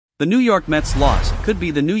The New York Mets' loss could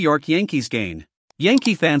be the New York Yankees' gain.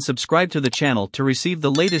 Yankee fans subscribe to the channel to receive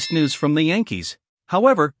the latest news from the Yankees.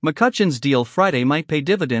 However, McCutchen's deal Friday might pay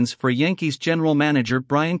dividends for Yankees general manager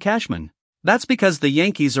Brian Cashman. That's because the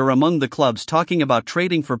Yankees are among the clubs talking about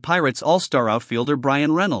trading for Pirates all-star outfielder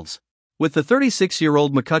Bryan Reynolds. With the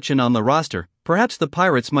 36-year-old McCutchen on the roster, perhaps the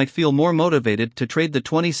Pirates might feel more motivated to trade the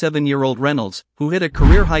 27-year-old Reynolds, who hit a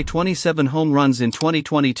career-high 27 home runs in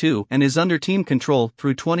 2022 and is under team control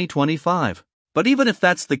through 2025. But even if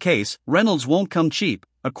that's the case, Reynolds won't come cheap,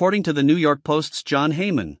 according to the New York Post's John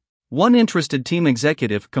Heyman. One interested team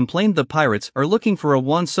executive complained the Pirates are looking for a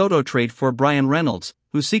Juan Soto trade for Bryan Reynolds,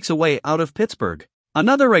 who seeks a way out of Pittsburgh.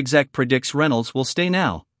 Another exec predicts Reynolds will stay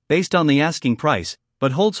now, based on the asking price,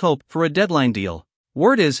 but holds hope for a deadline deal.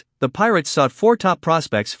 Word is, the Pirates sought 4 top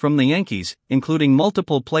prospects from the Yankees, including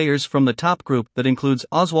multiple players from the top group that includes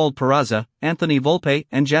Oswald Peraza, Anthony Volpe,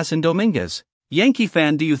 and Jason Dominguez. Yankee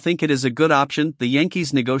fan, do you think it is a good option the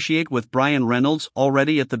Yankees negotiate with Bryan Reynolds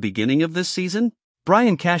already at the beginning of this season?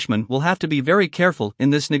 Brian Cashman will have to be very careful in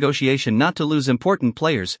this negotiation not to lose important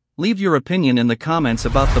players. Leave your opinion in the comments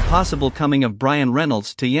about the possible coming of Bryan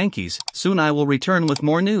Reynolds to Yankees. Soon I will return with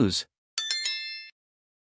more news.